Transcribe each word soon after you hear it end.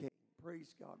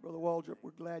Praise God. Brother Waldrop,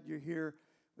 we're glad you're here.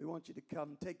 We want you to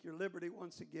come. Take your liberty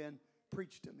once again.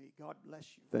 Preach to me. God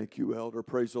bless you. Thank you, Elder.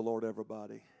 Praise the Lord,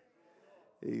 everybody.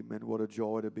 Amen. What a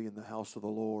joy to be in the house of the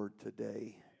Lord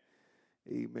today.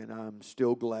 Amen. I'm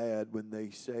still glad when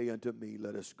they say unto me,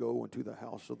 let us go into the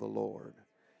house of the Lord.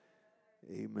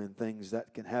 Amen. Things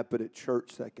that can happen at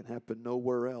church that can happen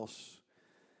nowhere else.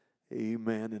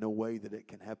 Amen. In a way that it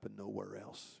can happen nowhere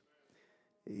else.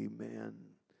 Amen.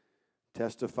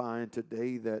 Testifying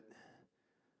today that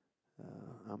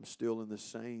I'm still in the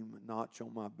same notch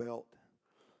on my belt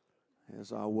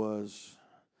as I was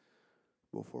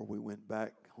before we went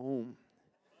back home.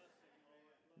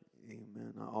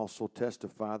 Amen. I also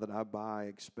testify that I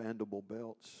buy expandable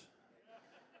belts.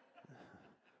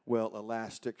 Well,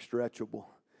 elastic, stretchable.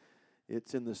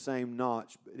 It's in the same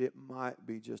notch, but it might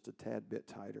be just a tad bit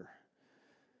tighter.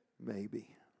 Maybe.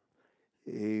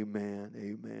 Amen.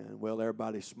 Amen. Well,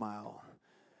 everybody smile.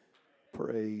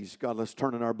 Praise God. Let's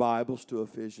turn in our Bibles to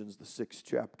Ephesians, the 6th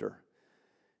chapter.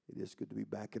 It is good to be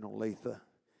back in Olathe.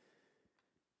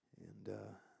 And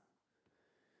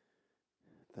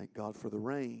thank God for the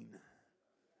rain.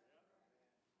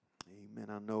 Amen.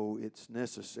 I know it's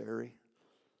necessary.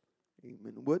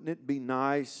 Amen. Wouldn't it be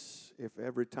nice if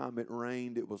every time it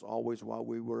rained, it was always while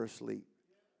we were asleep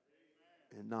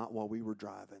and not while we were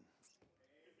driving?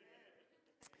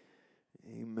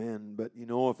 Amen. But you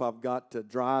know, if I've got to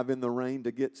drive in the rain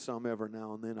to get some every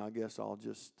now and then, I guess I'll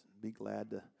just be glad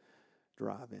to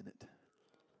drive in it.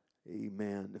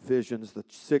 Amen. Ephesians, the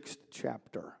 6th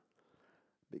chapter,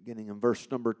 beginning in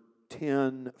verse number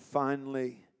 10.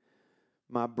 Finally,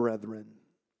 my brethren,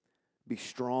 be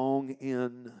strong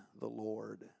in the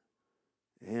Lord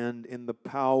and in the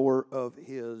power of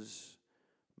His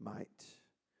might.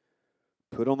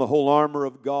 Put on the whole armor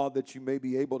of God that you may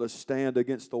be able to stand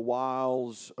against the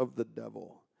wiles of the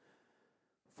devil.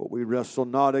 For we wrestle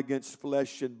not against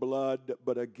flesh and blood,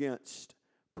 but against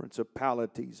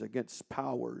principalities, against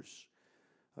powers,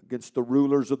 against the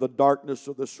rulers of the darkness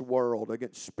of this world,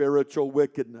 against spiritual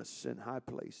wickedness in high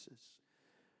places.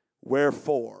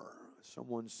 Wherefore,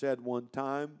 someone said one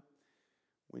time,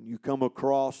 when you come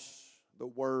across the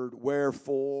word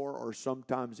wherefore, or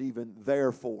sometimes even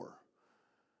therefore,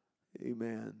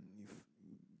 amen,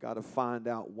 you've got to find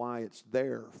out why it's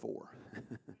there for.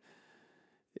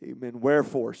 Amen.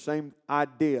 Wherefore, same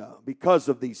idea. Because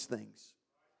of these things.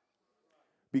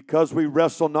 Because we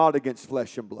wrestle not against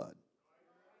flesh and blood.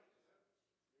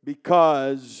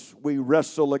 Because we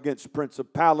wrestle against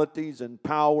principalities and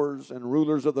powers and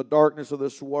rulers of the darkness of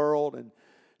this world. And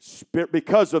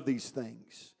because of these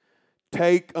things,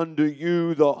 take unto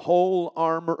you the whole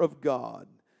armor of God,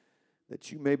 that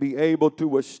you may be able to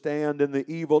withstand in the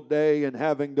evil day, and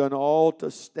having done all to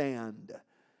stand.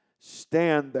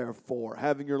 Stand therefore,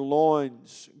 having your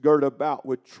loins girt about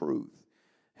with truth,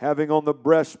 having on the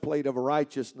breastplate of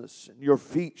righteousness, and your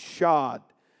feet shod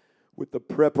with the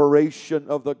preparation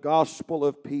of the gospel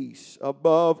of peace.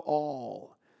 Above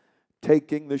all,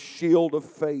 taking the shield of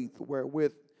faith,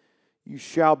 wherewith you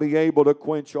shall be able to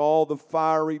quench all the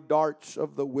fiery darts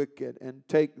of the wicked, and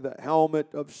take the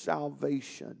helmet of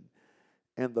salvation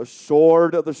and the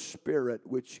sword of the Spirit,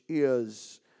 which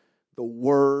is the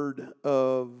Word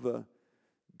of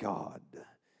God.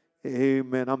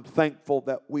 Amen. I'm thankful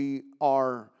that we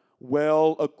are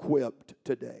well equipped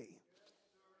today.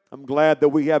 I'm glad that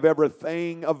we have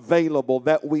everything available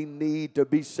that we need to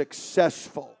be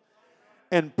successful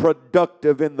and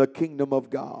productive in the kingdom of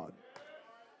God.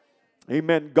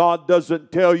 Amen. God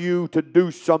doesn't tell you to do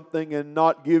something and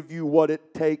not give you what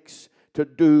it takes to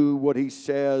do what He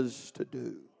says to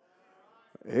do.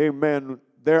 Amen.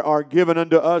 There are given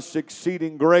unto us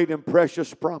exceeding great and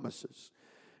precious promises.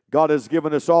 God has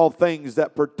given us all things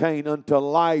that pertain unto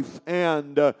life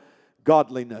and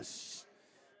godliness.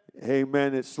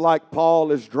 Amen. It's like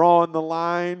Paul is drawing the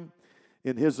line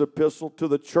in his epistle to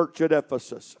the church at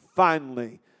Ephesus.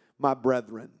 Finally, my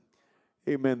brethren.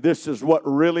 Amen. This is what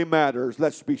really matters.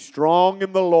 Let's be strong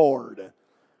in the Lord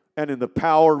and in the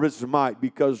power of His might,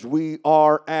 because we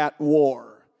are at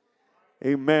war.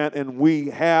 Amen. And we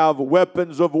have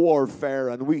weapons of warfare,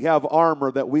 and we have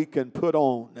armor that we can put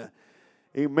on.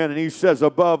 Amen. And he says,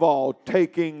 above all,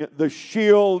 taking the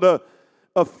shield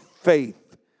of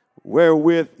faith,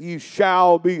 wherewith ye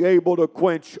shall be able to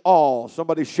quench all.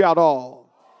 Somebody shout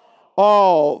all.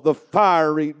 All the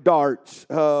fiery darts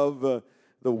of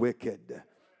the wicked. I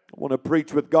want to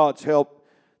preach with God's help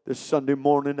this Sunday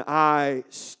morning. I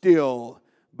still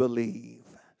believe.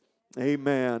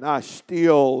 Amen. I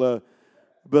still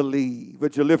believe.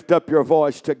 Would you lift up your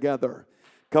voice together?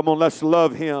 Come on, let's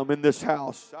love Him in this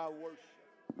house. I worship.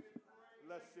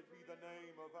 Blessed be the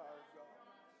name of our God.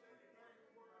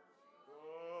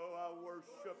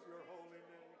 worship your holy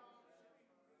name.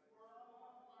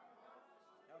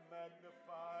 I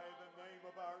magnify the name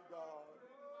of our God.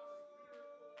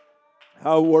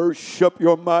 I worship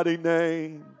your mighty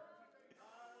name.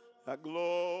 I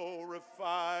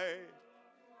glorify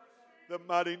the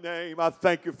mighty name. I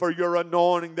thank you for your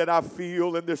anointing that I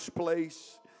feel in this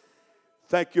place.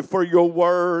 Thank you for your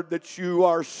word that you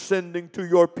are sending to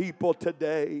your people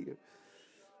today.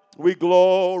 We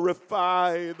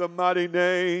glorify the mighty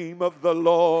name of the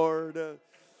Lord.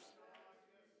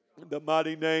 The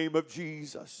mighty name of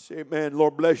Jesus. Amen.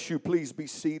 Lord bless you. Please be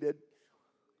seated.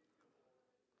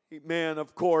 Amen.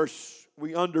 Of course,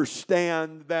 we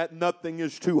understand that nothing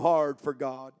is too hard for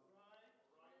God.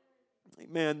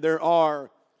 Amen. There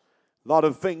are a lot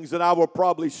of things that I will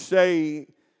probably say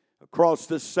across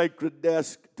this sacred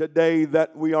desk today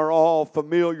that we are all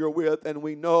familiar with and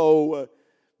we know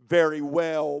very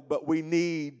well, but we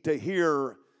need to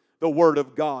hear the Word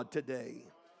of God today.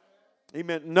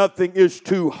 Amen. Nothing is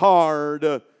too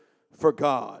hard for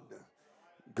God.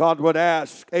 God would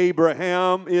ask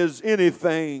Abraham, is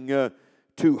anything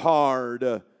too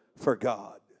hard for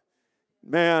God?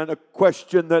 Man, a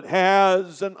question that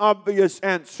has an obvious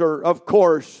answer. Of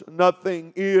course,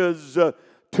 nothing is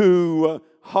too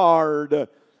hard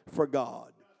for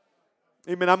God.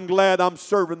 Amen. I'm glad I'm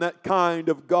serving that kind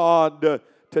of God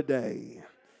today.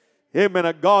 Amen.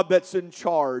 A God that's in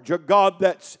charge, a God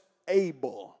that's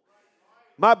able.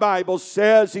 My Bible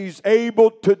says He's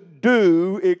able to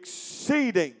do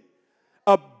exceeding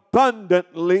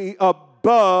abundantly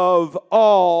above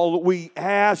all we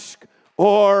ask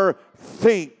or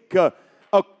think,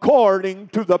 according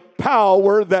to the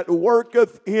power that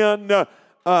worketh in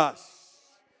us.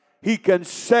 He can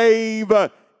save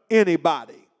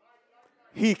anybody.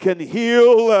 He can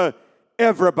heal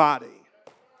everybody.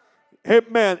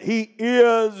 Amen. He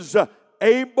is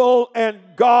able and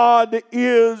God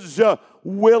is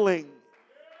willing.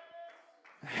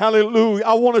 Hallelujah.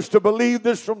 I want us to believe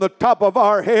this from the top of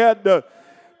our head to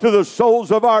the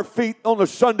soles of our feet on a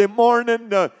Sunday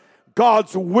morning.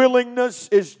 God's willingness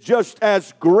is just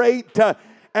as great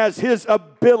as His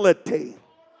ability.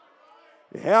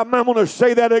 Yeah, I'm going to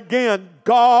say that again.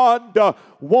 God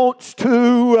wants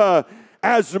to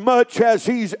as much as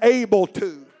He's able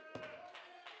to.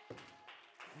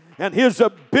 And His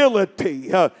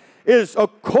ability is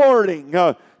according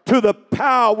to the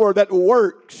power that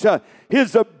works.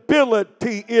 His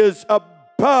ability is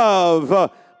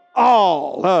above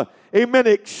all. Amen.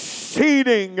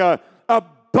 Exceeding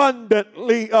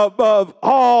abundantly above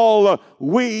all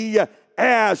we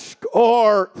ask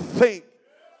or think.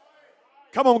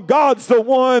 Come on, God's the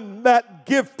one that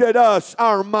gifted us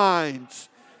our minds.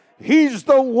 He's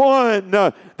the one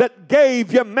that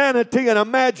gave humanity an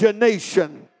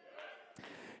imagination.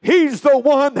 He's the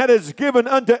one that has given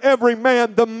unto every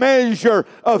man the measure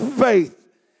of faith.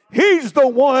 He's the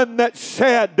one that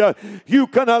said you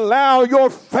can allow your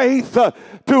faith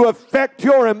to affect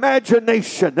your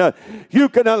imagination. You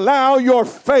can allow your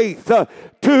faith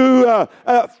to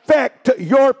affect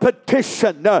your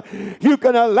petition. You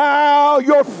can allow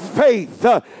your faith,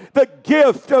 the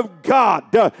gift of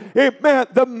God, amen,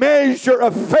 the measure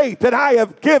of faith that I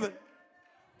have given.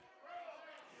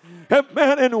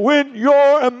 Amen. And when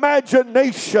your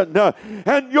imagination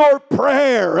and your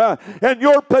prayer and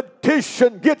your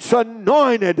petition gets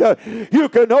anointed, you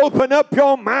can open up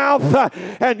your mouth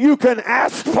and you can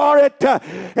ask for it.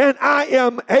 And I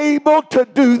am able to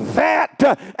do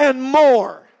that and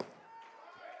more.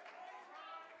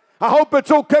 I hope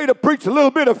it's okay to preach a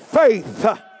little bit of faith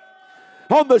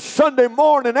on the Sunday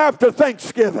morning after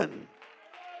Thanksgiving.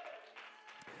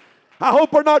 I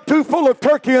hope we're not too full of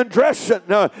turkey and dressing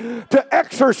to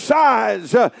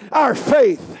exercise our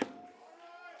faith.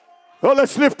 Well,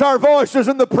 let's lift our voices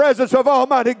in the presence of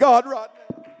Almighty God right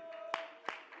now.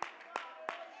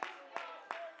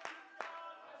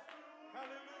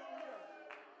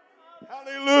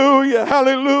 Hallelujah,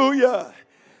 hallelujah.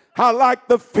 I like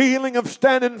the feeling of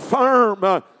standing firm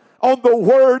on the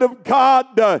Word of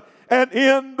God and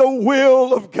in the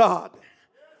will of God.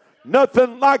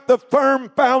 Nothing like the firm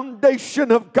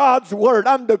foundation of God's Word.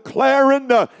 I'm declaring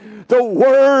the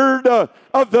Word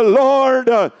of the Lord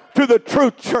to the true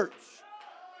church.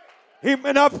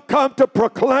 Amen. I've come to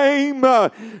proclaim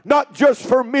not just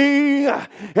for me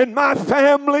and my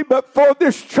family, but for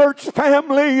this church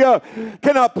family.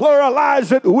 Can I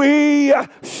pluralize it? We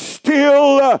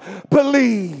still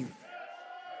believe.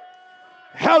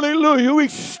 Hallelujah. We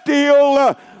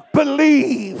still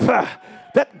believe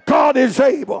that God is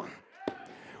able.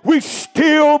 We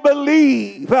still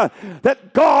believe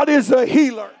that God is a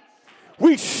healer.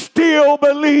 We still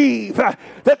believe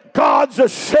that God's a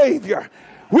Savior.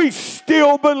 We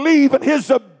still believe in His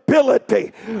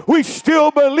ability. We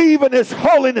still believe in His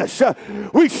holiness.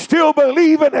 We still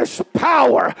believe in His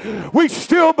power. We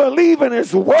still believe in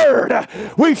His word.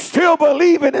 We still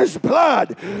believe in His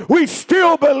blood. We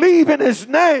still believe in His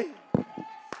name.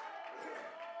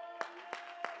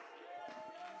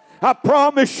 I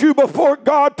promise you before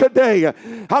God today,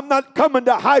 I'm not coming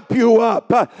to hype you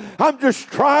up. I'm just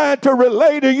trying to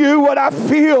relay to you what I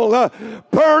feel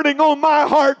burning on my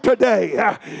heart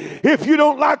today. If you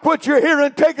don't like what you're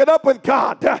hearing, take it up with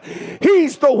God.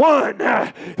 He's the one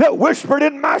that whispered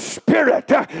in my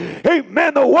spirit,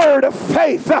 amen, the word of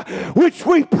faith which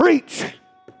we preach.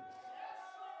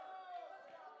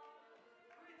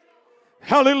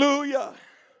 Hallelujah.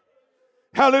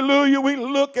 Hallelujah. We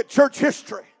look at church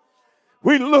history.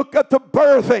 We look at the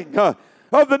birthing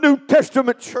of the New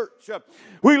Testament church.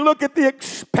 We look at the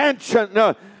expansion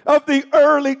of the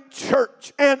early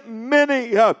church, and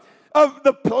many of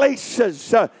the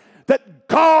places that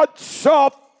God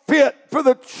saw fit for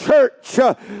the church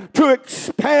to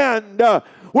expand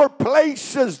were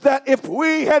places that if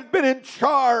we had been in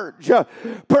charge,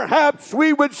 perhaps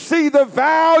we would see the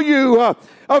value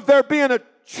of there being a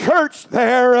church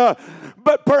there,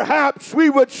 but perhaps we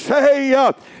would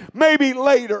say, maybe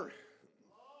later.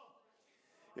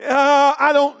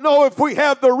 I don't know if we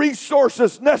have the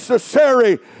resources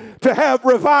necessary to have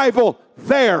revival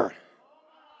there.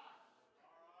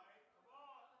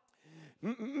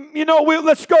 You know,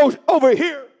 let's go over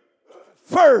here.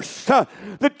 First,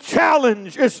 the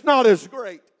challenge is not as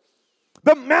great.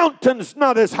 The mountain's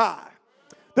not as high.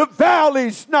 The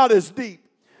valley's not as deep.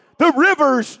 The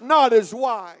river's not as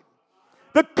wide.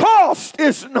 The cost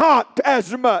is not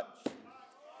as much. It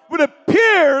would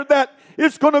appear that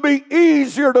it's going to be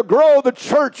easier to grow the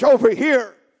church over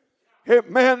here.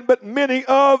 Amen. But many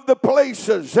of the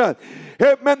places,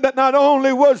 amen, that not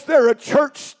only was there a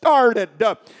church started,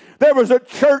 there was a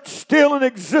church still in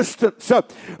existence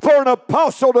for an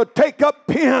apostle to take up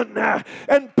pen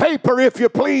and paper, if you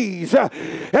please,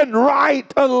 and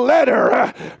write a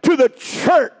letter to the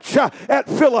church at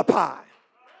Philippi,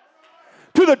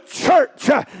 to the church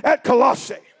at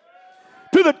Colossae,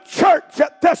 to the church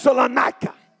at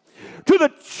Thessalonica, to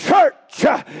the church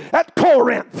at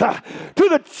Corinth, to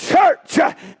the church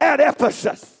at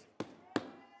Ephesus.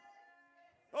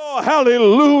 Oh,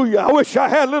 hallelujah. I wish I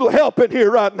had a little help in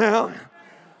here right now.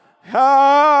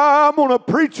 I'm going to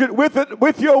preach it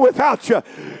with you or without you.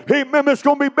 Amen. It's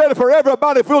going to be better for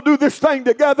everybody if we'll do this thing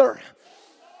together.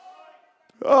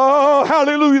 Oh,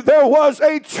 hallelujah. There was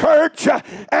a church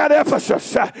at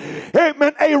Ephesus.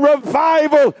 Amen. A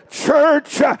revival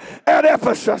church at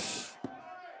Ephesus.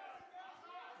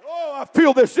 Oh, I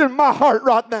feel this in my heart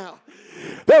right now.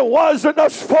 There wasn't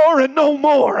us four and no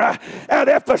more at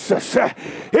Ephesus.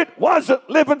 It wasn't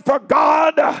living for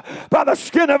God by the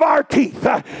skin of our teeth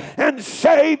and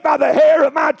saved by the hair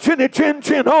of my chinny chin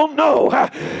chin. Oh no.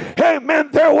 Amen.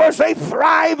 There was a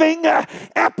thriving,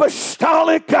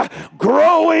 apostolic,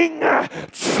 growing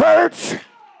church.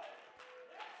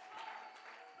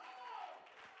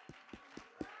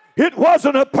 It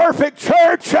wasn't a perfect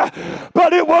church,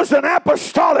 but it was an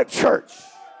apostolic church.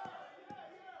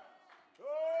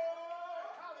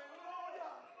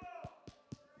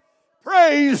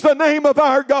 Praise the name of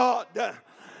our God.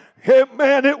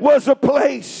 Amen. It was a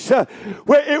place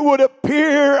where it would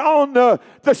appear on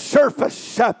the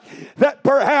surface that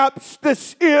perhaps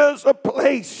this is a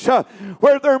place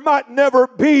where there might never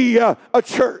be a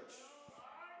church.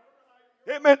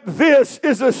 Amen. This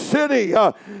is a city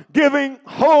giving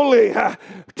wholly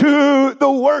to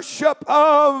the worship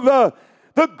of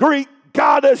the Greek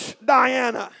goddess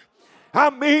Diana. I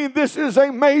mean, this is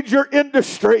a major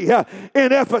industry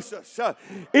in Ephesus,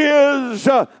 is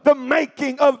the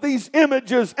making of these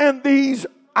images and these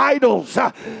idols.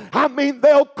 I mean,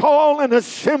 they'll call an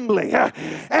assembly,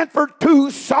 and for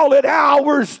 2 solid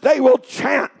hours they will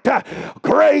chant,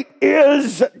 "Great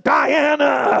is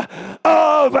Diana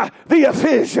of the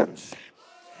Ephesians."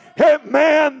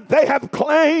 Amen. They have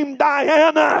claimed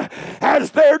Diana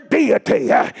as their deity.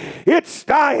 It's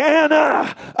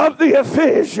Diana of the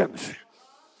Ephesians.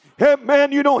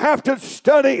 Amen. You don't have to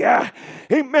study,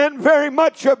 amen, very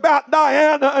much about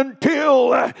Diana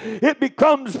until it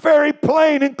becomes very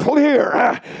plain and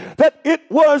clear that it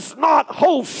was not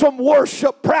wholesome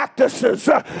worship practices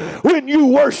when you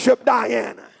worship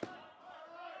Diana.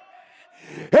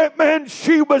 Amen.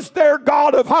 She was their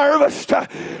god of harvest.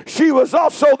 She was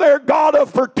also their god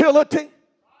of fertility.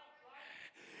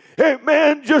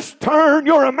 Amen. Just turn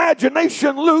your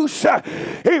imagination loose.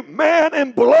 Amen.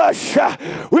 And blush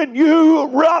when you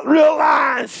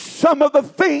realize some of the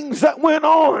things that went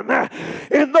on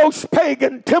in those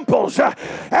pagan temples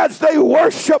as they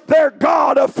worship their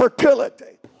god of fertility.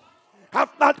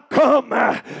 I've not come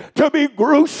to be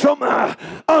gruesome,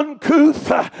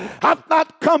 uncouth. I've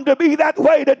not come to be that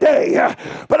way today.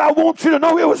 But I want you to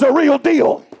know it was a real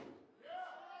deal.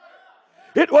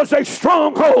 It was a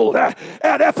stronghold at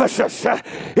Ephesus.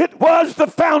 It was the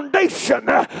foundation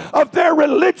of their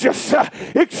religious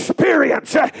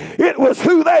experience. It was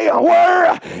who they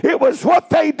were. It was what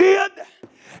they did.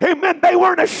 Amen. They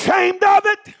weren't ashamed of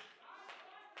it.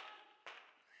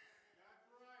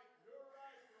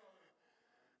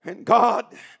 And God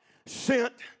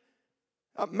sent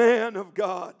a man of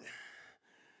God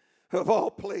of all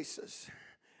places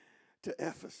to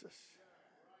Ephesus.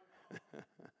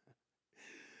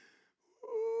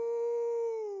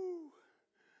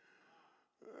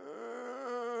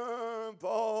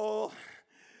 Paul,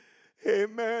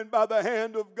 amen, by the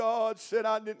hand of God said,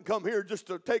 I didn't come here just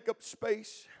to take up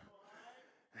space.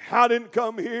 I didn't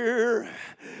come here,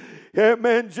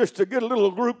 amen, just to get a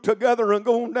little group together and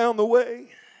go on down the way.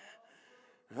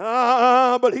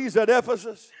 But he's at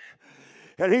Ephesus,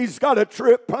 and he's got a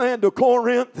trip planned to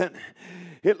Corinth, and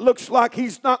it looks like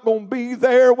he's not going to be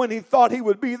there when he thought he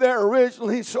would be there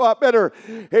originally, so I better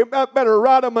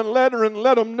write him a letter and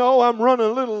let him know I'm running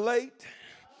a little late.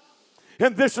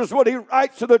 And this is what he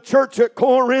writes to the church at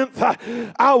Corinth.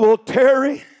 I will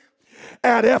tarry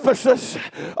at Ephesus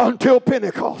until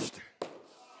Pentecost.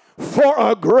 For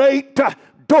a great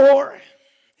door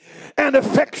and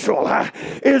effectual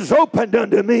is opened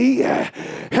unto me,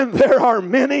 and there are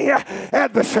many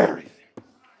adversaries.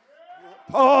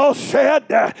 Paul said,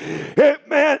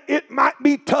 it might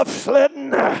be tough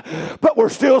sledding, but we're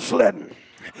still sledding.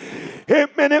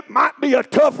 Amen. It might be a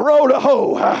tough row to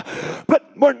hoe,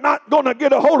 but we're not going to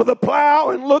get a hold of the plow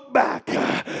and look back.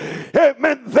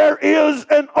 Amen. There is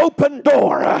an open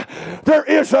door. There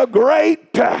is a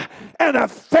great and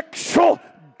effectual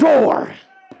door.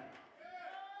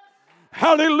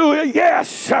 Hallelujah.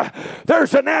 Yes,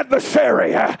 there's an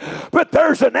adversary, but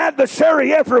there's an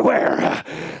adversary everywhere.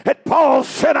 And Paul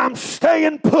said, I'm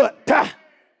staying put.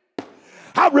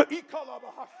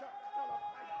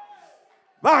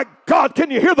 My God, can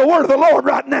you hear the word of the Lord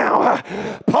right now?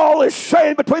 Paul is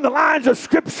saying between the lines of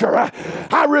Scripture,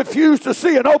 I refuse to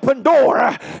see an open door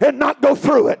and not go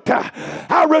through it.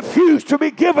 I refuse to be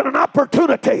given an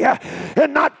opportunity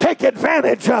and not take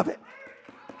advantage of it.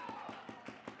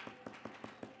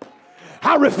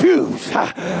 I refuse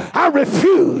to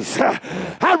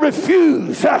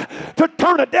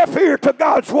turn a deaf ear to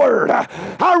God's word.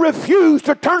 I refuse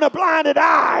to turn a blinded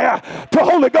eye to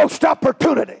Holy Ghost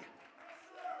opportunity.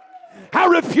 I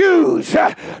refuse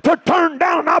to turn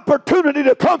down an opportunity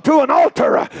to come to an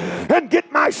altar and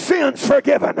get my sins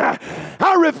forgiven.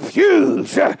 I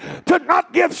refuse to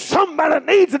not give somebody that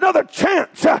needs another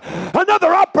chance,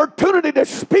 another opportunity to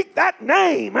speak that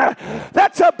name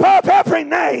that's above every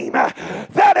name.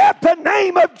 That at the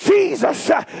name of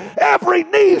Jesus, every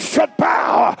knee should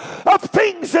bow of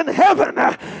things in heaven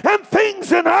and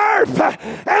things in earth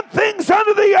and things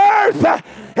under the earth,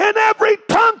 and every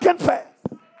tongue confess.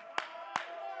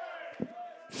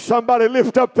 Somebody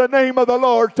lift up the name of the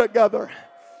Lord together.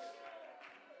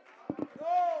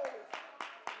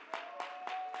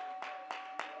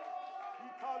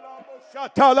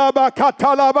 Amen.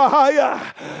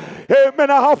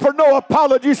 I offer no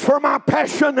apologies for my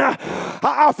passion. I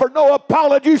offer no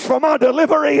apologies for my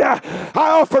delivery. I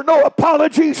offer no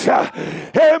apologies.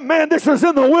 Amen. This is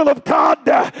in the will of God.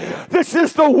 This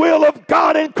is the will of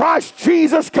God in Christ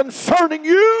Jesus concerning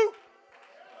you.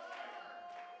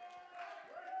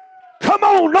 Come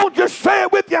on, don't just say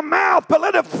it with your mouth, but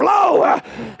let it flow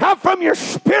out from your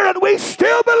spirit. We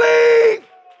still believe.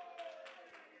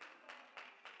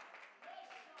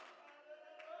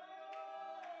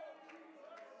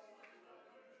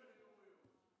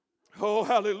 Oh,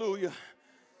 hallelujah.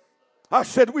 I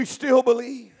said we still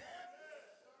believe.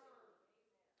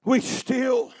 We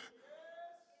still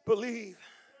believe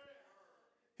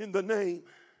in the name.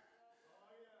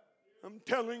 I'm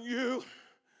telling you,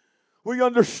 we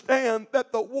understand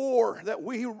that the war that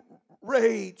we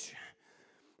rage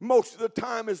most of the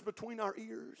time is between our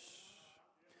ears.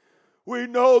 We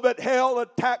know that hell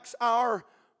attacks our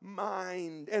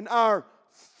mind and our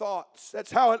thoughts.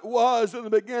 That's how it was in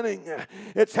the beginning.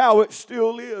 It's how it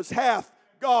still is. Hath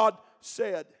God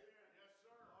said.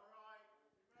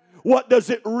 What does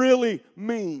it really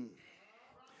mean?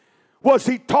 Was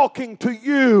he talking to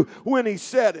you when he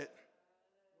said it?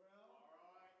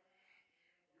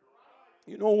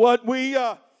 You know what? We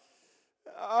don't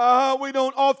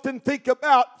often think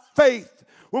about faith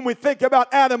when we think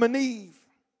about Adam and Eve.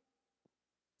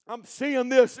 I'm seeing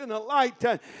this in a light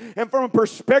and from a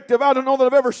perspective I don't know that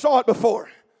I've ever saw it before.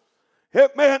 Hey,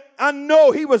 man, I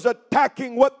know he was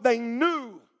attacking what they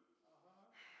knew.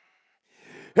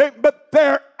 Hey, but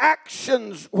their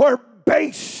actions were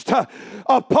based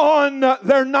upon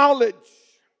their knowledge.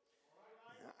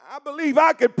 I believe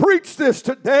I could preach this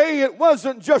today. It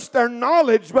wasn't just their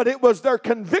knowledge, but it was their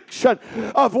conviction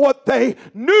of what they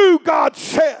knew God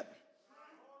said.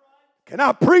 Can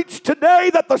I preach today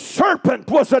that the serpent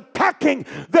was attacking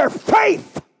their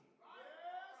faith?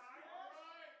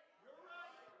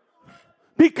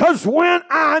 Because when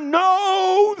I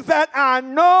know that I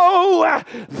know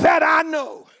that I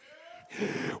know,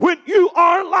 when you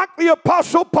are like the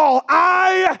Apostle Paul,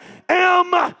 I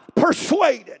am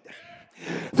persuaded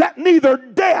that neither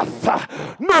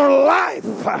death, nor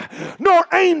life, nor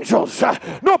angels,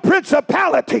 nor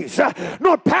principalities,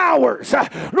 nor powers,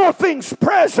 nor things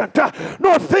present,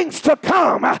 nor things to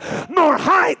come, nor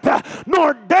height,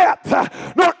 nor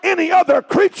depth, nor any other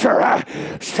creature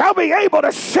shall be able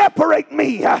to separate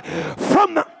me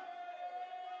from the...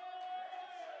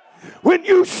 When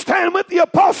you stand with the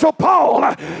Apostle Paul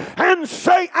and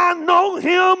say, I know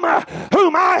him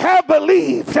whom I have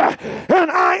believed,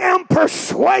 and I am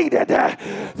persuaded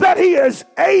that he is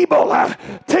able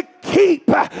to keep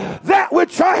that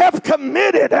which I have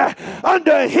committed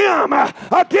unto him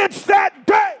against that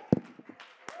day.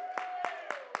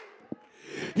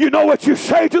 You know what you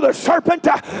say to the serpent?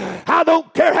 I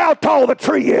don't care how tall the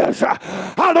tree is.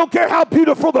 I don't care how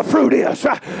beautiful the fruit is.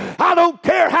 I don't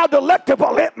care how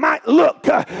delectable it might look,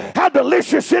 how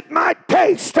delicious it might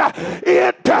taste.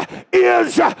 It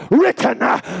is written.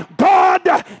 God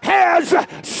has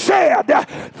said,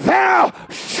 thou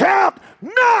shalt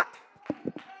not.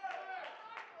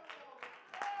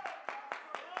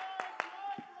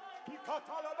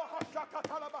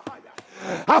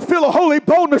 I feel a holy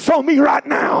boldness on me right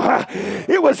now.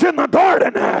 It was in the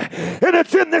garden, and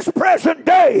it's in this present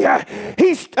day.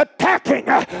 He's attacking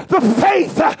the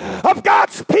faith of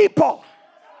God's people.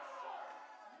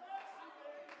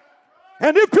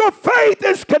 And if your faith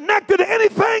is connected to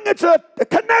anything, it's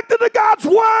connected to God's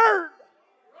Word.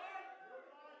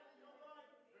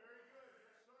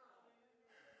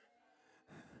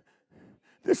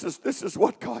 This is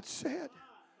what God said.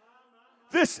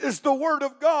 This is the word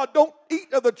of God. Don't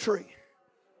eat of the tree.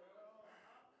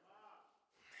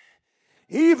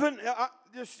 Even,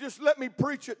 just let me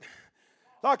preach it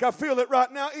like I feel it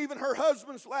right now. Even her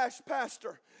husband /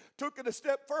 pastor took it a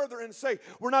step further and say,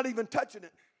 we're not even touching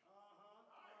it.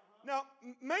 Now,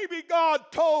 maybe God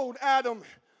told Adam,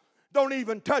 don't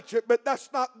even touch it, but that's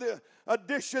not the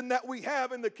addition that we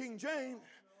have in the King James.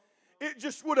 It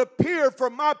just would appear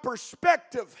from my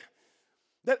perspective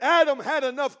that Adam had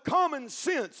enough common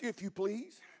sense, if you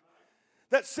please,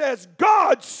 that says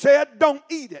God said don't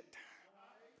eat it.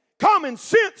 Common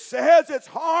sense says it's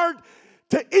hard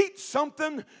to eat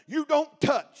something you don't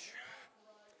touch.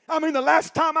 I mean, the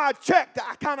last time I checked,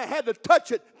 I kind of had to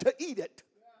touch it to eat it.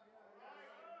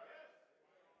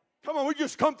 Come on, we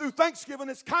just come through Thanksgiving.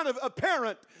 It's kind of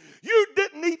apparent. You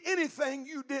didn't eat anything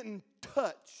you didn't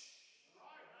touch.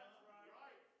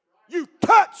 You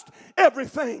touched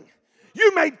everything.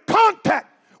 You made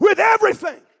contact with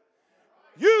everything.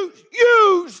 You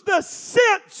use the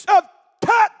sense of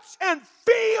touch and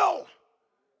feel.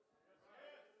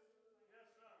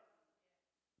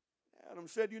 Adam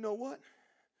said, you know what?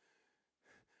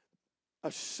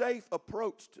 A safe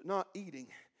approach to not eating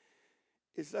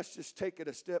is let's just take it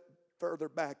a step further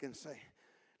back and say,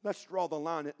 let's draw the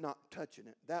line at not touching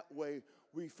it. That way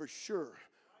we for sure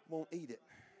won't eat it.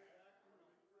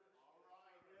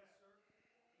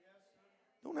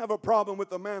 Don't have a problem with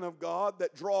the man of God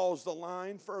that draws the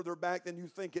line further back than you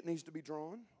think it needs to be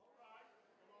drawn.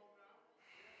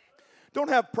 Don't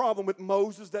have a problem with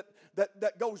Moses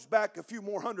that goes back a few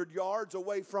more hundred yards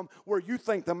away from where you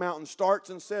think the mountain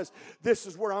starts and says, this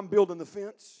is where I'm building the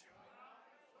fence.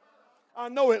 I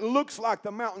know it looks like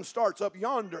the mountain starts up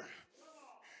yonder.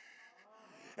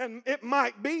 And it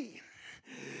might be.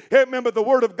 Remember, the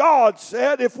Word of God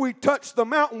said, if we touch the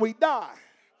mountain, we die.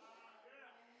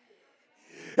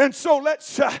 And so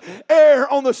let's err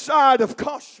on the side of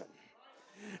caution.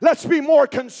 Let's be more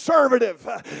conservative.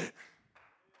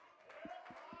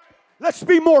 Let's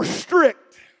be more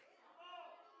strict.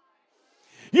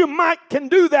 You can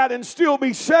do that and still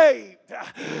be saved.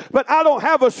 But I don't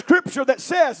have a scripture that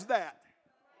says that.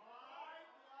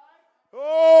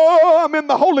 Oh, I'm in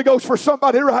the Holy Ghost for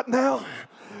somebody right now.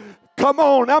 Come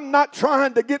on, I'm not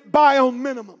trying to get by on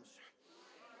minimums.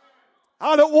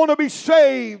 I don't want to be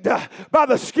saved by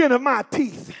the skin of my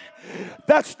teeth.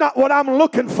 That's not what I'm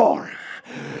looking for.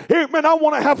 Amen. I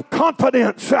want to have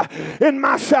confidence in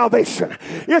my salvation.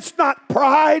 It's not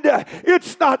pride.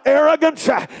 It's not arrogance.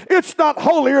 It's not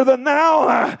holier than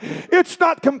thou. It's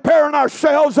not comparing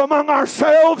ourselves among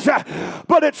ourselves,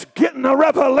 but it's getting a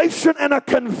revelation and a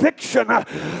conviction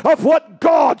of what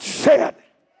God said.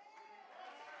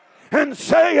 And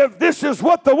say, if this is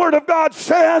what the Word of God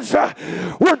says,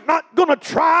 we're not going to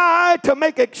try to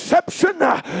make exception.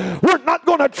 We're not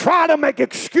going to try to make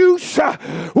excuse.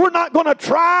 We're not going to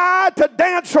try to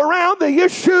dance around the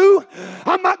issue.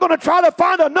 I'm not going to try to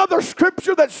find another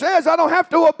scripture that says I don't have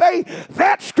to obey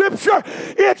that scripture.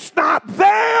 It's not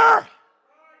there.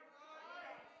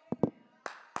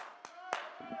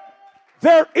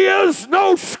 There is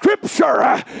no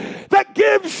scripture that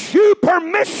gives you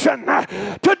permission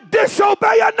to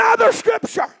disobey another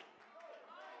scripture.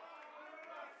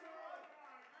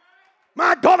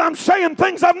 My God, I'm saying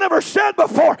things I've never said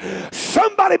before.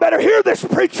 Somebody better hear this,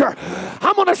 preacher.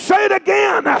 I'm going to say it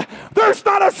again. There's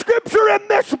not a scripture in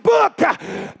this book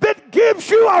that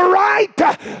gives you a right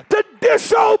to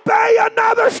disobey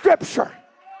another scripture.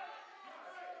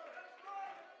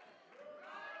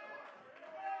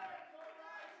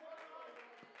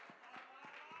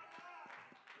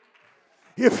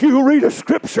 If you read a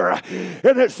scripture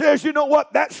and it says, you know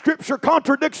what, that scripture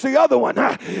contradicts the other one,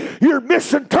 you're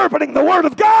misinterpreting the Word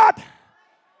of God.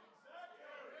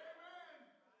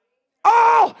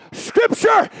 All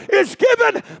scripture is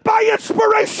given by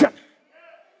inspiration.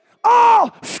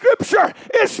 All scripture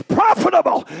is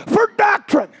profitable for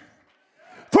doctrine,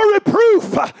 for reproof,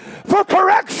 for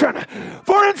correction,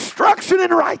 for instruction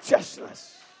in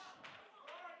righteousness.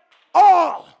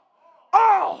 All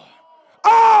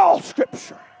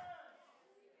scripture.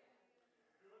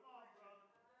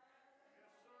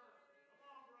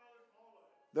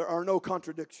 There are no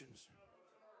contradictions.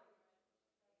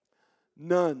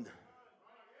 None.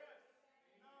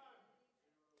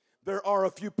 There are a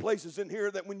few places in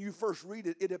here that when you first read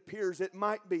it, it appears it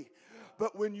might be.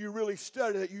 But when you really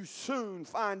study it, you soon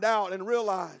find out and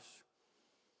realize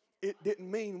it didn't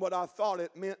mean what I thought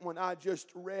it meant when I just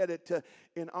read it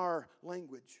in our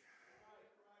language.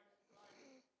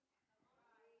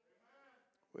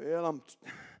 Well,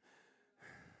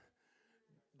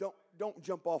 don't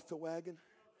jump off the wagon.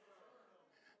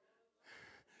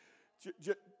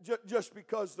 Just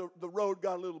because the road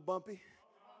got a little bumpy.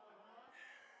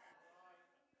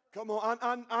 Come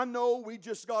on, I know we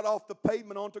just got off the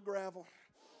pavement onto gravel.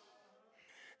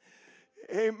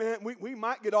 Amen. We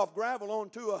might get off gravel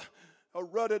onto a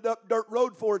rutted up dirt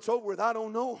road before it's over with. I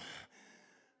don't know.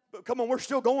 But come on, we're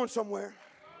still going somewhere.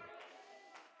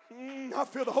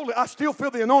 I still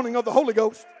feel the anointing of the Holy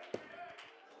Ghost.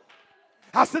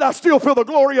 I said, I still feel the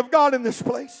glory of God in this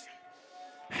place.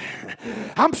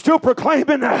 I'm still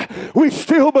proclaiming we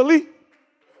still believe.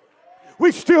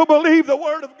 We still believe the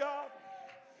Word of God.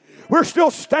 We're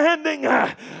still standing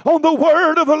on the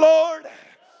Word of the Lord.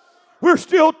 We're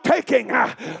still taking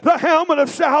the helmet of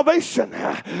salvation.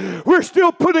 We're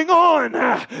still putting on,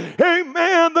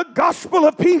 amen, the gospel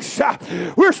of peace.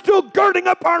 We're still girding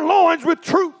up our loins with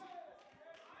truth.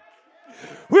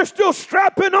 We're still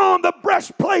strapping on the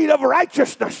breastplate of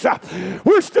righteousness.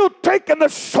 We're still taking the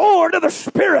sword of the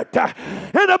Spirit.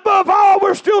 And above all,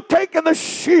 we're still taking the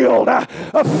shield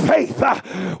of faith,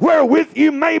 wherewith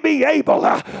you may be able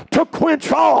to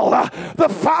quench all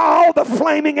the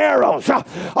flaming arrows,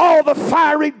 all the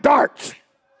fiery darts.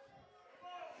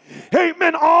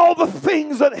 Amen. All the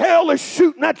things that hell is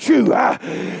shooting at you.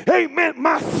 Amen.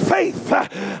 My faith,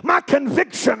 my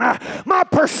conviction, my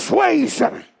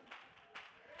persuasion.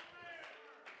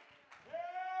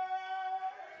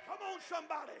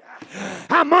 Somebody,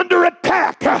 I'm under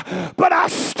attack, but I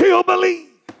still believe.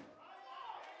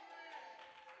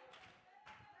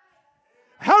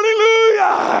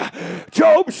 Hallelujah.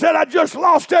 Job said, I just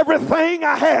lost everything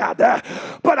I had,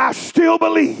 but I still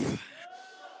believe.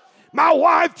 My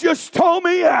wife just told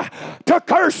me to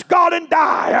curse God and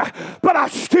die, but I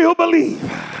still believe.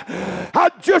 I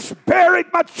just buried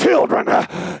my children,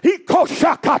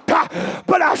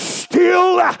 but I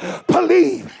still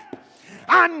believe.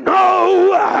 I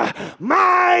know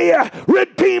my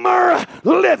Redeemer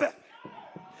liveth.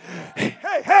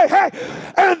 Hey.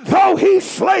 And though he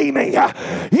slay me,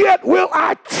 yet will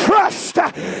I trust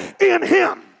in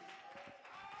him.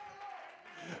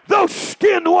 Those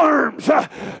skin worms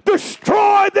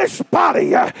destroy this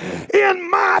body. In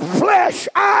my flesh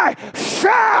I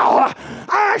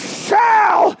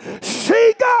shall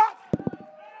see God.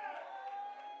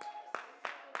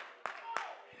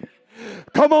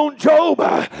 Come on, Job.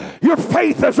 Your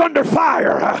faith is under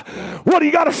fire. What do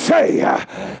you got to say?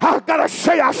 I got to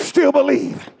say I still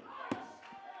believe.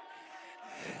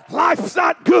 Life's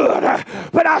not good,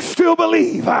 but I still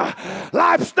believe.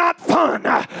 Life's not fun,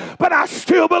 but I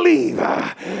still believe.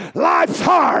 Life's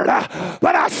hard,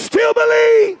 but I still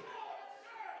believe.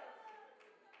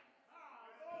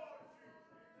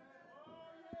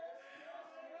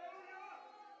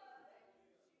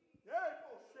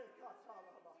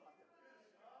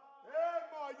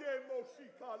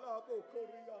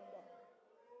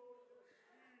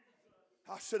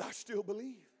 I said, I still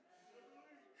believe.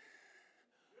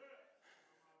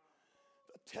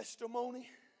 The testimony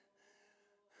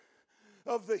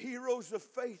of the heroes of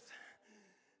faith.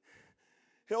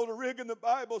 Elder Rigg in the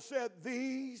Bible said,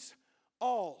 these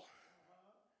all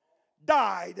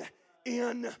died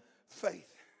in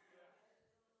faith.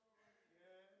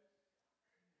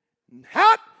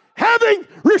 Not having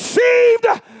received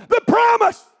the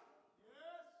promise.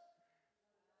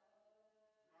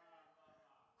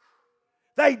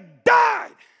 They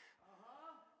died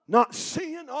not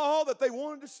seeing all that they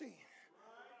wanted to see.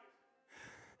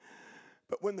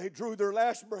 But when they drew their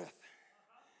last breath,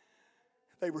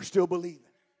 they were still believing.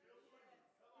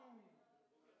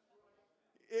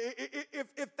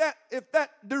 If that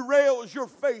derails your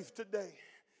faith today,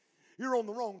 you're on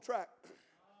the wrong track.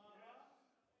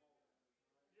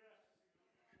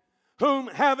 Whom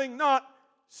having not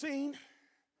seen,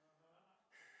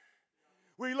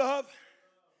 we love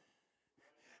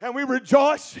and we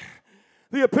rejoice.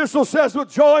 The epistle says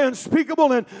with joy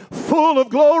unspeakable and full of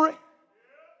glory.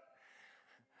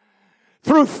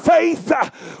 Through faith,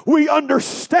 we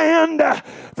understand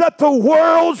that the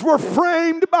worlds were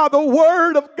framed by the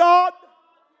Word of God.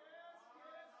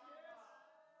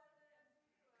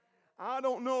 I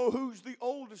don't know who's the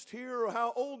oldest here or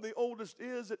how old the oldest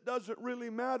is. It doesn't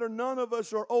really matter. None of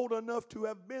us are old enough to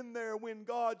have been there when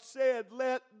God said,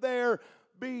 let there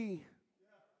be.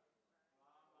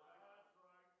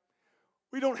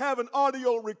 We don't have an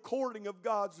audio recording of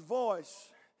God's voice.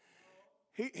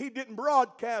 He didn't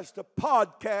broadcast a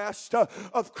podcast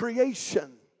of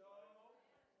creation.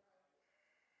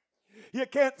 You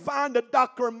can't find a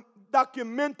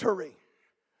documentary.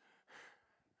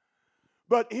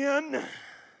 But in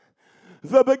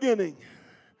the beginning,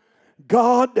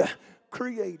 God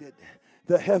created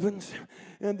the heavens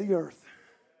and the earth.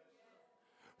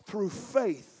 Through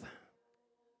faith,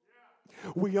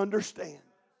 we understand.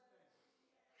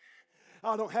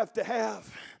 I don't have to have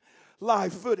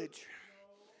live footage.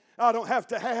 I don't have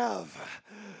to have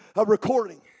a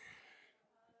recording.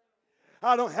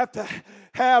 I don't have to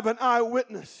have an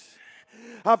eyewitness.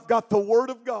 I've got the Word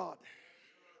of God.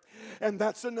 And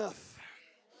that's enough.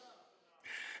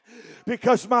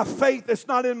 Because my faith is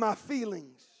not in my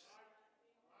feelings.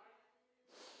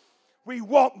 We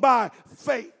walk by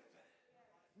faith,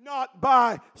 not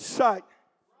by sight.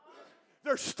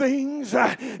 There's things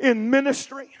in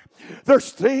ministry.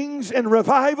 There's things in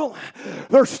revival.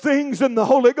 There's things in the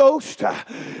Holy Ghost.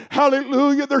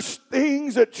 Hallelujah. There's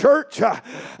things at church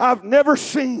I've never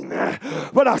seen,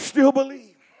 but I still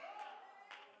believe.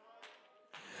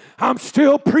 I'm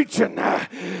still preaching.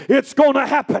 It's going to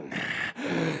happen.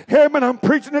 Amen. I'm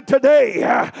preaching it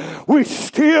today. We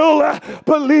still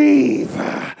believe.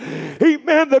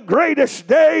 Amen. The greatest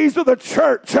days of the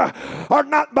church are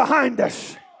not behind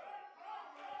us.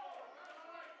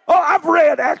 Oh, I've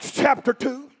read Acts chapter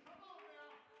 2.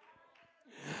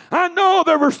 I know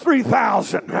there was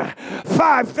 3,000,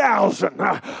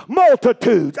 5,000,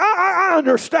 multitudes. I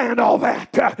understand all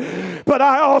that. But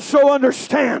I also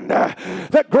understand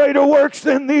that greater works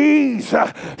than these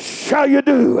shall you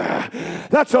do.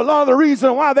 That's a lot of the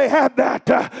reason why they had that.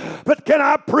 But can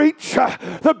I preach?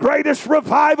 The greatest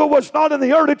revival was not in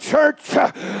the early church.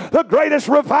 The greatest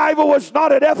revival was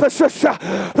not at Ephesus.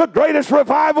 The greatest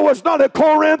revival was not at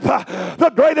Corinth.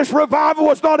 The greatest revival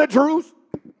was not at Jerusalem.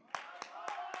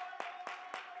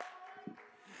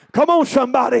 Come on,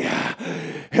 somebody.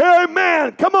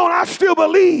 Amen. Come on, I still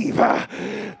believe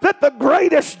that the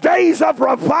greatest days of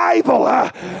revival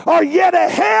are yet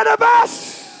ahead of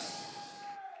us.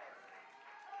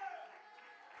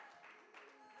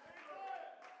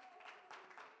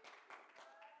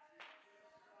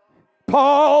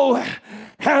 Paul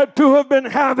had to have been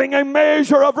having a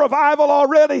measure of revival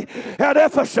already at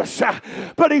Ephesus,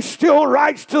 but he still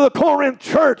writes to the Corinth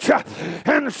church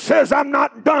and says, I'm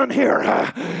not done here.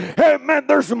 Amen.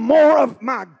 There's more of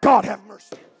my God have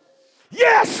mercy.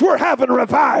 Yes, we're having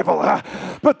revival,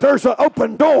 but there's an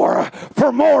open door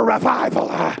for more revival.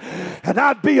 And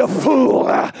I'd be a fool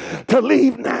to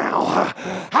leave now.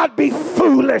 I'd be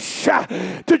foolish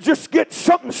to just get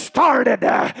something started.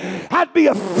 I'd be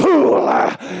a fool,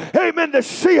 amen, to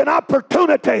see an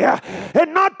opportunity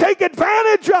and not take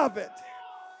advantage of it.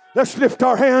 Let's lift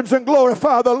our hands and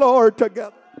glorify the Lord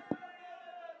together.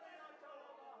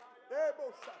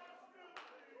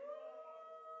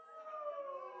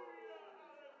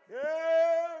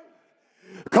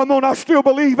 Come on, I still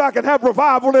believe I can have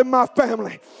revival in my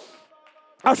family.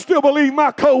 I still believe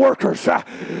my co-workers,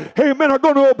 amen, are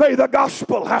going to obey the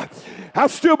gospel. I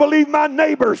still believe my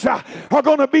neighbors are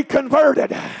going to be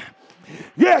converted.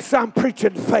 Yes, I'm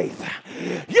preaching faith.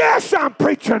 Yes, I'm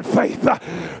preaching faith.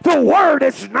 The word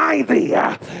is nigh thee,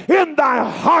 in thy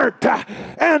heart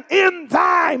and in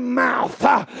thy mouth.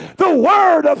 The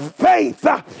word of faith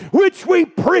which we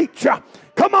preach.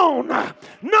 Come on,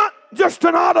 not just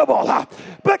an audible,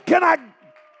 but can I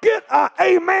get an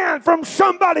amen from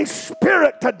somebody's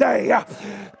spirit today?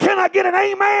 Can I get an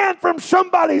amen from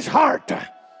somebody's heart?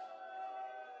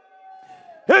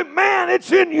 Amen.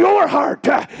 It's in your heart.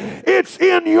 It's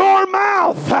in your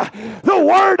mouth. The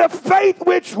word of faith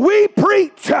which we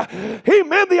preach.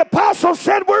 Amen. The apostle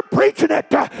said we're preaching it,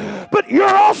 but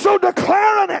you're also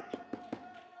declaring it.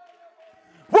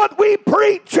 What we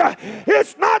preach,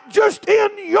 it's not just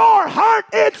in your heart,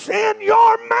 it's in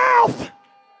your mouth.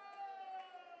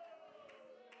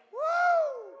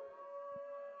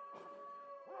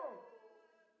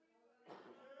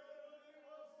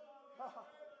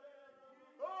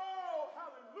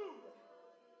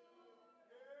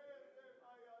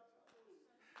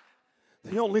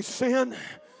 The only sin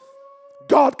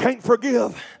God can't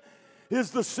forgive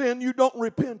is the sin you don't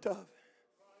repent of.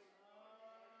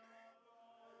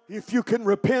 If you can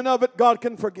repent of it, God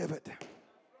can forgive it.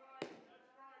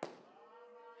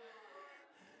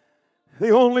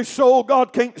 The only soul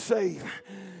God can't save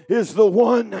is the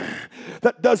one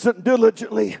that doesn't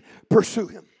diligently pursue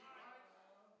Him.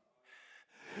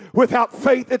 Without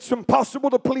faith, it's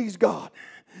impossible to please God.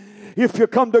 If you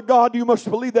come to God, you must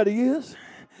believe that He is,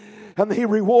 and He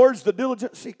rewards the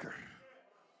diligent seeker.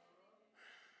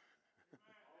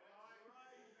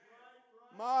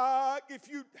 Mike, if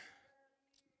you...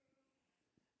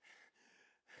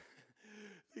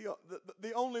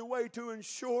 The only way to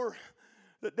ensure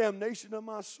the damnation of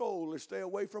my soul is stay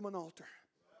away from an altar.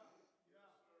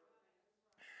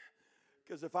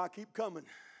 Because if I keep coming,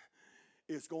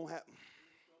 it's going to happen.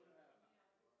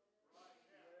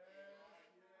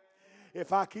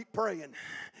 If I keep praying,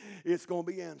 it's going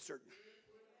to be answered.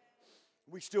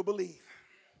 We still believe.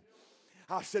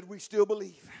 I said we still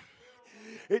believe.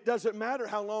 It doesn't matter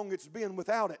how long it's been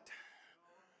without it.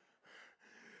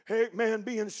 Amen.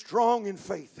 Being strong in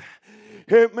faith.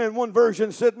 Amen. One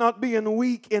version said not being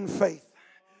weak in faith.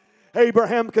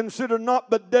 Abraham considered not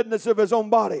the deadness of his own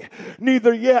body,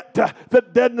 neither yet the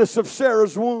deadness of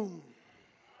Sarah's womb.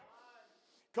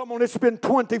 Come on, it's been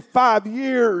 25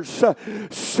 years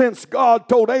since God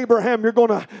told Abraham you're going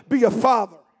to be a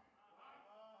father.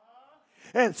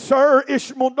 And sir,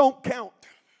 Ishmael don't count.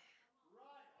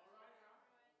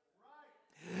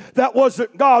 That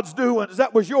wasn't God's doings,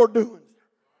 that was your doings.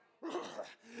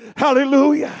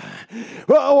 Hallelujah.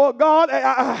 Oh, God,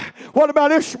 what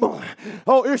about Ishmael?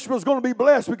 Oh, Ishmael's going to be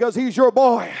blessed because he's your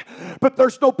boy. But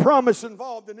there's no promise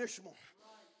involved in Ishmael.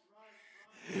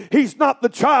 He's not the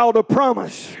child of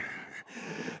promise.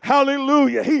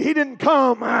 Hallelujah. He didn't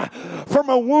come from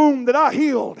a womb that I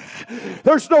healed.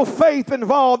 There's no faith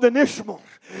involved in Ishmael.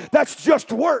 That's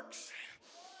just works.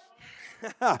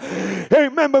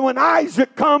 Amen. But when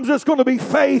Isaac comes, it's going to be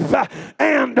faith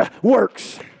and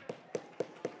works.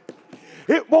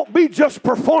 It won't be just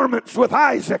performance with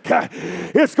Isaac.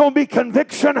 It's going to be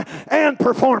conviction and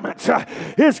performance.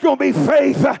 It's going to be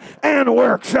faith and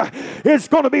works. It's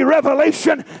going to be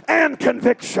revelation and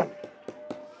conviction.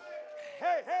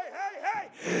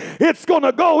 It's going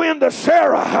to go into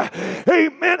Sarah,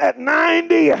 amen, at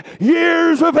 90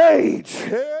 years of age.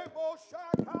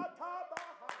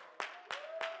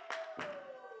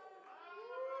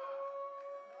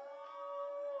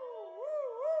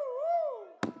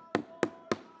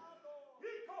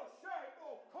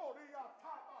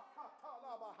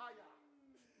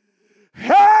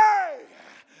 Hey!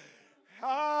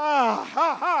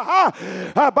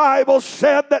 The Bible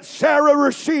said that Sarah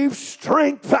received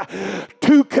strength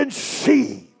to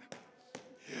conceive.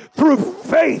 Through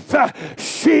faith,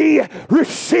 she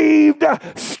received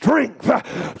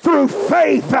strength. Through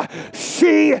faith,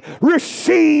 she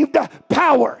received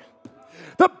power.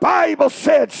 The Bible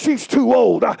said she's too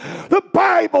old. The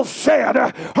Bible said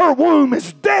her womb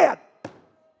is dead.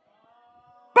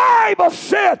 Bible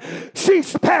said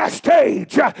she's past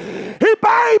age. The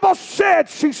Bible said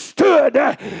she stood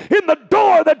in the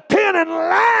door of the tent and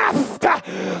laughed.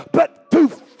 But through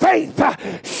faith,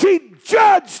 she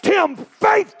judged him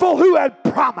faithful who had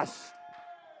promised.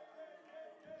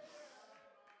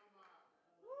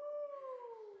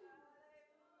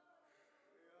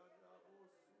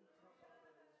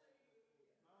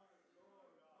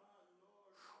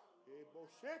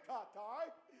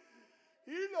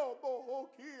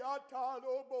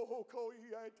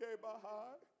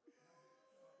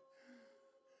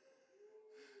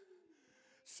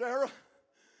 Sarah,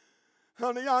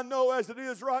 honey, I know as it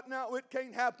is right now it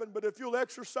can't happen, but if you'll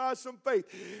exercise some faith,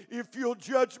 if you'll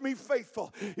judge me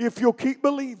faithful, if you'll keep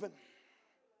believing.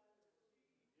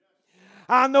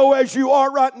 I know as you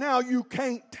are right now you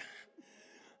can't,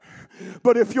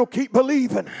 but if you'll keep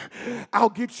believing, I'll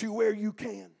get you where you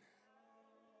can.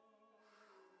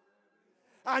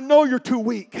 I know you're too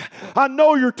weak. I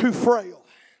know you're too frail.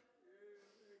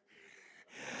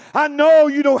 I know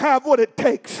you don't have what it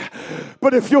takes.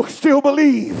 But if you'll still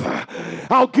believe,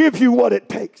 I'll give you what it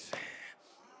takes.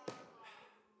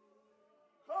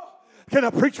 Can I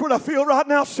preach what I feel right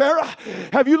now, Sarah?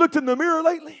 Have you looked in the mirror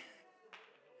lately?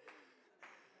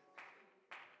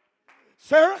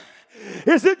 Sarah,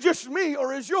 is it just me,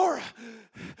 or is your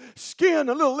skin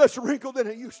a little less wrinkled than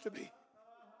it used to be?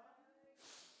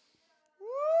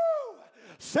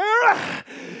 Sarah,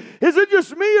 is it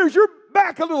just me, or is your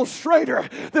back a little straighter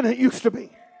than it used to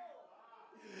be?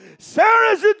 Sarah,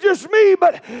 is it just me,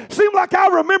 but it seemed like I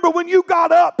remember when you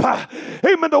got up,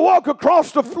 amen, to walk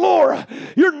across the floor,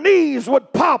 your knees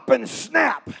would pop and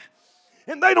snap.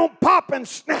 And they don't pop and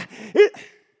snap.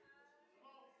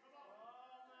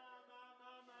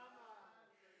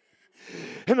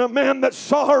 And a man that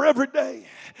saw her every day,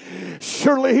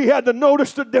 surely he had to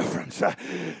notice the difference.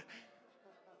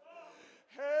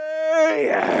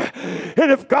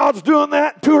 And if God's doing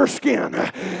that to her skin,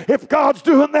 if God's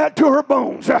doing that to her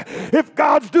bones, if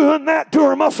God's doing that to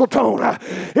her muscle tone,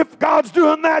 if God's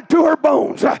doing that to her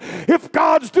bones, if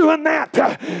God's doing that,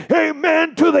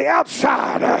 amen, to the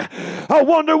outside, I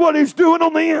wonder what he's doing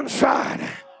on the inside.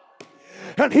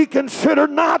 And he considered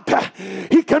not,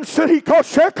 he considered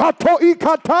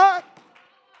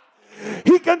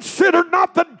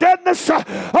not the deadness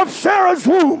of Sarah's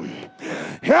womb.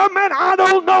 Yeah, man, I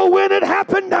don't know when it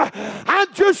happened. I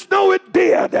just know it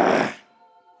did. That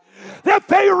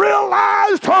they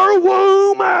realized her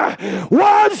womb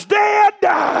was dead,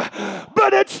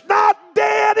 but it's not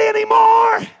dead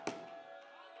anymore.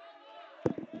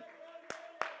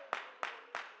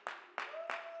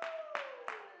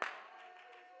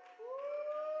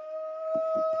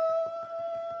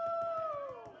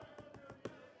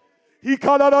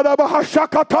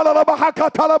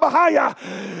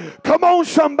 Come on,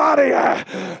 somebody.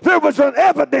 There was an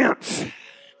evidence.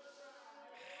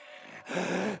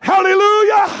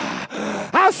 Hallelujah.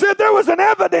 I said there was an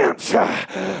evidence.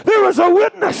 There was a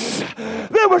witness.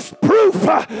 There was proof.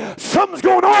 Something's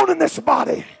going on in this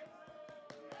body.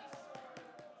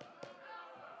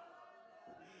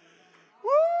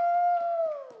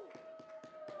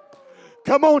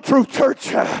 Come on, true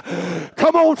church.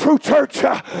 Come on, true church.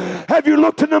 Have you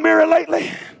looked in the mirror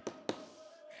lately?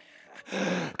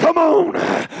 Come on.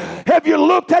 Have you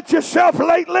looked at yourself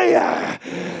lately?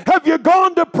 Have you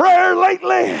gone to prayer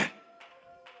lately?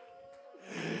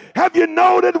 Have you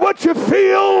noted what you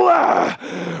feel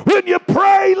when you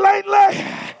pray lately?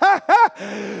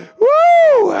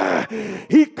 Woo!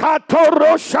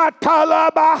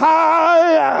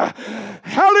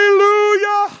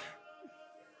 Hallelujah.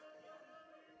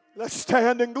 Let's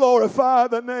stand and glorify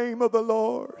the name of the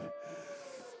Lord.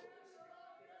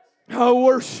 I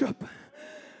worship.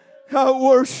 I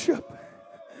worship.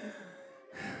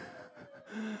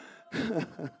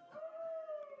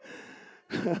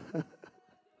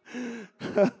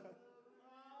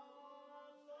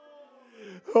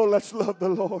 Oh, let's love the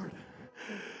Lord.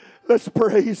 Let's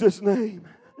praise His name.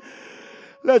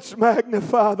 Let's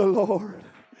magnify the Lord.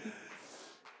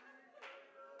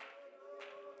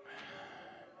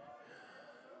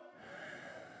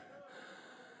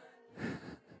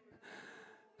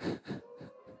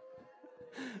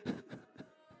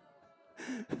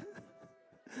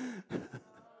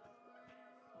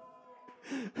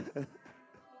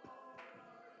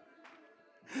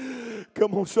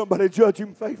 Come on, somebody, judge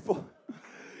Him faithful.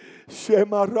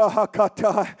 Come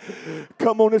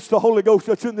on, it's the Holy Ghost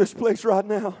that's in this place right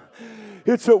now.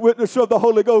 It's a witness of the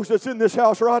Holy Ghost that's in this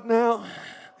house right now.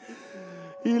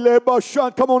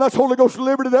 Come on, that's Holy Ghost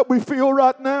liberty that we feel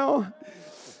right now.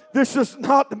 This is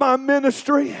not my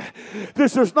ministry.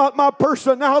 This is not my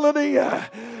personality.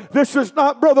 This is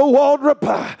not Brother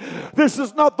Waldrop. This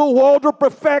is not the Waldrop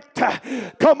effect.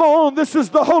 Come on, this is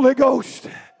the Holy Ghost.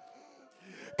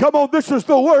 Come on, this is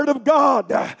the Word of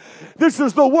God. This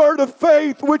is the word of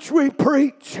faith which we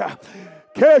preach.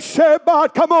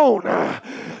 Come on.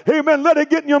 Amen. Let it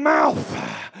get in your mouth.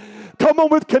 Come on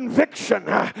with conviction.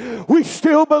 We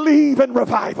still believe in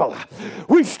revival.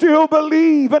 We still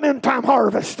believe in end-time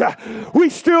harvest. We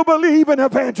still believe in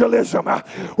evangelism.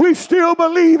 We still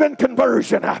believe in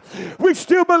conversion. We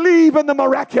still believe in the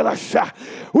miraculous.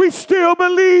 We still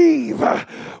believe.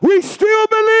 We still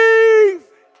believe.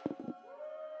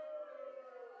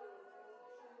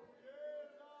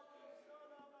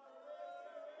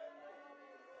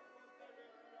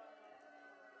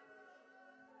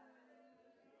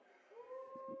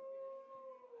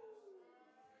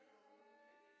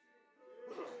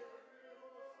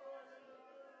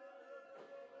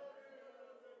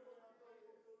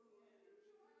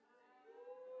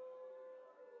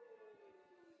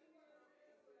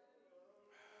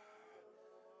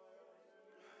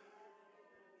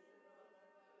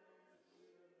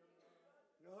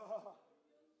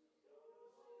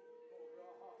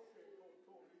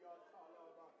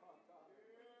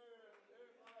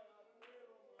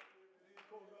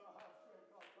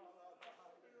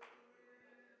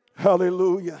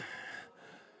 Hallelujah.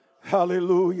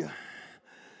 Hallelujah.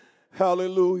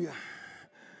 Hallelujah.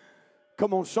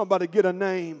 Come on, somebody get a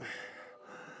name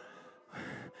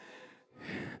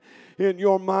in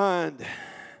your mind.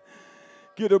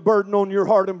 Get a burden on your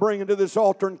heart and bring it to this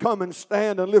altar and come and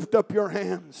stand and lift up your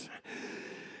hands.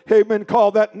 Amen.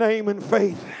 Call that name in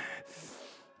faith.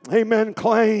 Amen.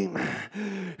 Claim.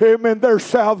 Amen. There's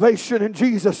salvation in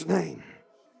Jesus' name.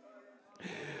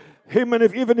 Amen.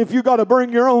 Even if you got to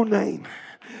bring your own name.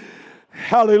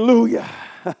 Hallelujah.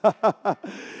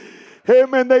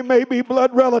 Amen. They may be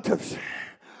blood relatives.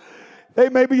 They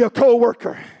may be a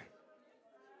co-worker.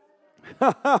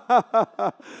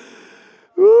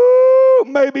 Ooh,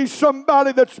 maybe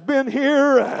somebody that's been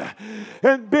here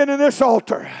and been in this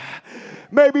altar.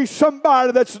 Maybe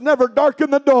somebody that's never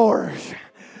darkened the doors.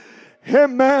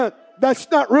 Amen. That's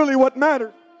not really what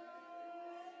matters.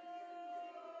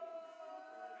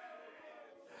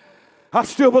 I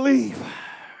still believe.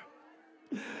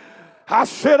 I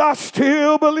said I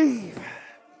still believe.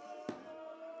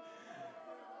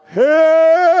 Hey,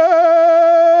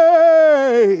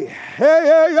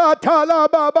 hey,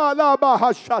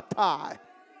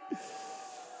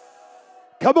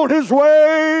 come on, His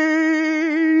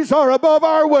ways are above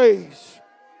our ways.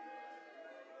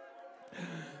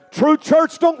 True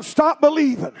church, don't stop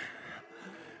believing.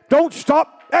 Don't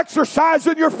stop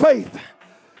exercising your faith.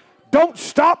 Don't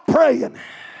stop praying.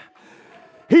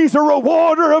 He's a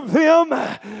rewarder of them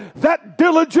that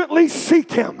diligently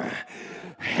seek Him.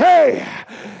 Hey,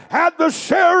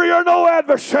 adversary or no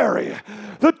adversary,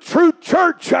 the true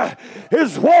church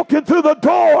is walking through the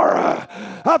door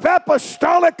of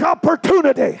apostolic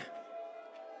opportunity.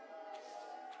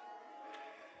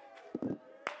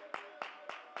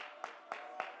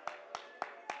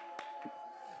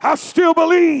 I still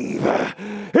believe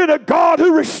in a God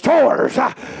who restores.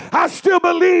 I still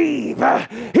believe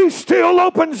He still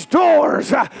opens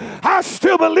doors. I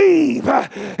still believe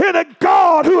in a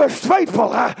God who is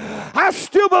faithful. I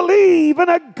still believe in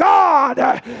a God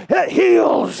that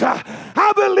heals.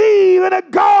 I believe in a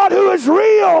God who is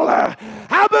real.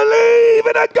 I believe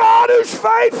in a God who's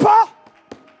faithful.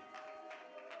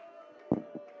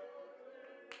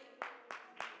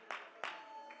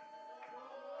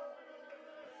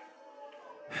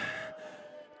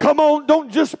 Come on,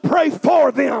 don't just pray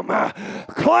for them.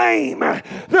 Claim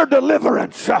their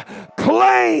deliverance.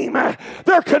 Claim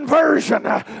their conversion.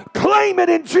 Claim it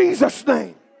in Jesus'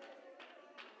 name.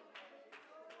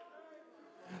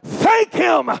 Thank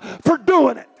Him for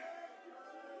doing it.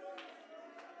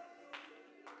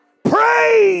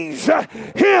 Praise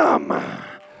Him.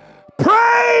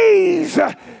 Praise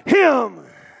Him.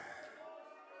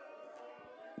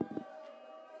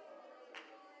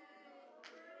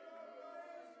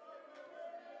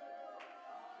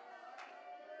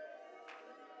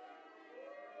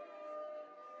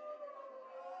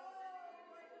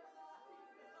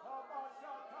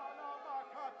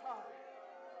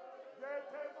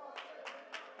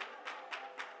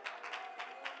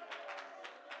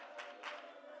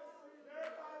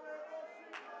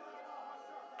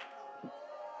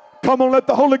 Come on, let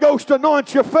the Holy Ghost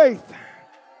anoint your faith.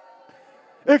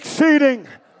 Exceeding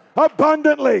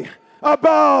abundantly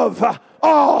above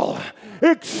all.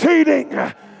 Exceeding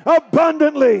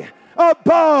abundantly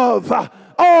above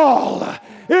all.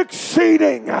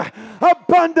 Exceeding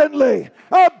abundantly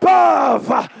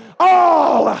above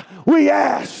all we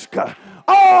ask.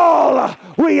 All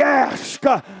we ask.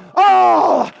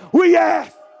 All we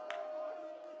ask.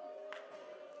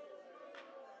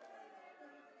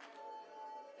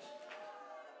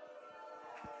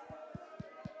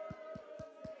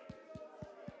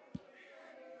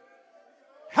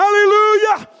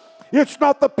 Hallelujah. It's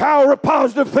not the power of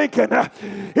positive thinking.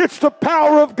 It's the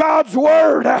power of God's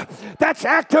word that's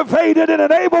activated and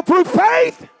enabled through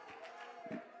faith.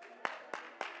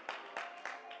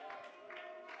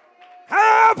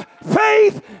 Have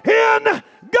faith in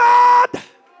God.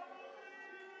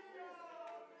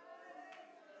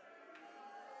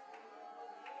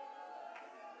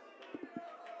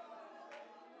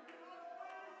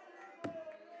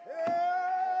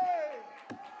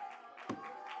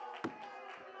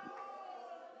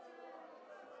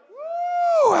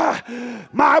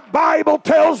 My Bible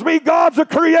tells me God's a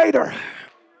creator.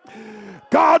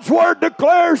 God's word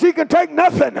declares he can take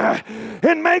nothing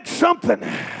and make something.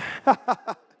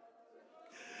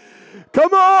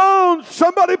 Come on,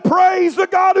 somebody praise the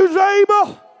God who's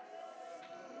able.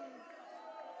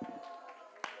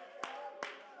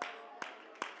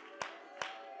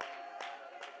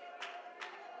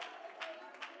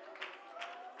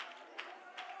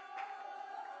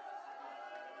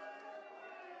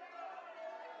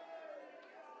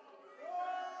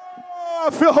 I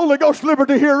feel Holy Ghost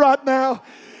liberty here right now.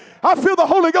 I feel the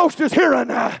Holy Ghost is hearing.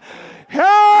 Hey,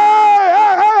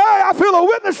 I feel a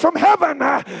witness from heaven.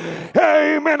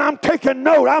 Amen. I'm taking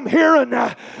note. I'm hearing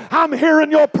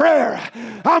your prayer.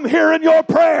 I'm hearing your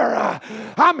prayer.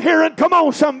 I'm hearing, come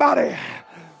on, somebody.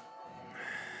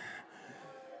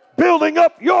 Building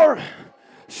up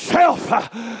yourself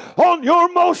on your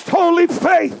most holy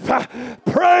faith.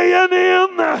 Praying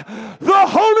in the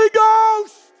Holy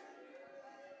Ghost.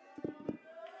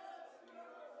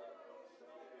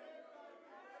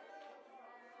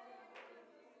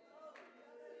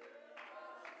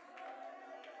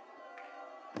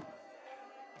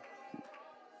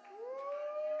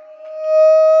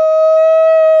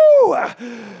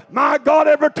 My God,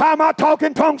 every time I talk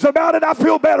in tongues about it, I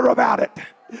feel better about it.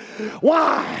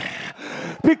 Why?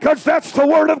 Because that's the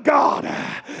word of God.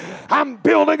 I'm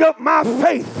building up my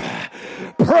faith,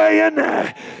 praying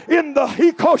in the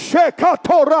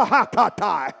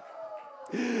Hikoshekatorahakatai.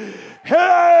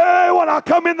 Hey, when I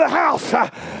come in the house,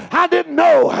 I didn't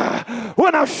know.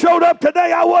 When I showed up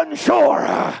today, I wasn't sure.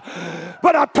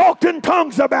 But I talked in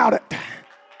tongues about it.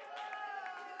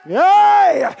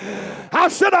 Hey, I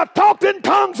said I talked in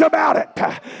tongues about it,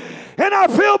 and I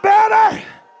feel better.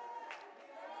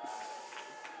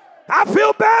 I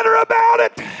feel better about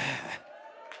it.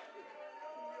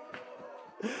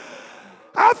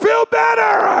 I feel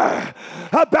better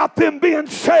about them being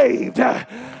saved.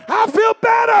 I feel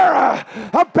better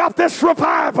about this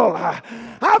revival. I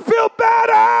feel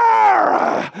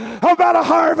better about a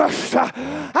harvest.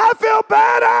 I feel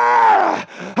better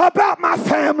about my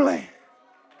family.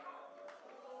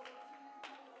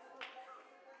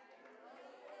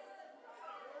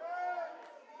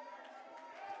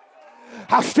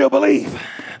 I still believe.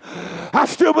 I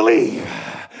still believe.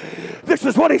 This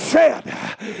is what he said.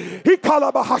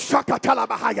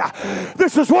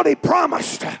 This is what he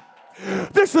promised.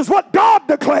 This is what God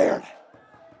declared.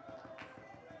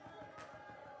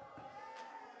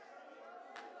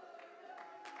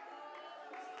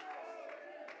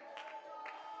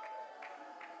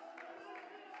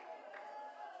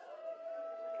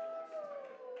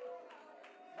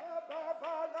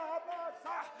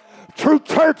 True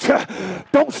church,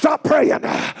 don't stop praying.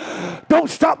 Don't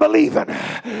stop believing.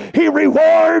 He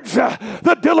rewards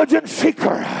the diligent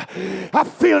seeker. I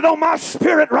feel it on my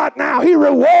spirit right now. He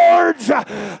rewards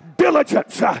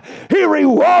diligence. He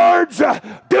rewards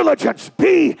diligence.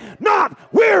 Be not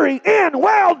weary in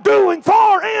well doing,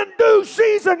 for in due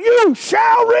season you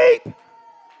shall reap.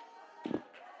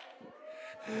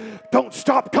 Don't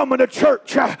stop coming to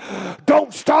church.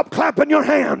 Don't stop clapping your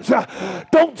hands.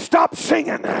 Don't stop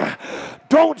singing.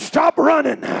 Don't stop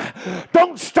running.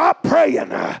 Don't stop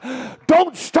praying.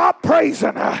 Don't stop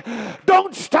praising.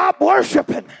 Don't stop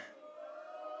worshiping.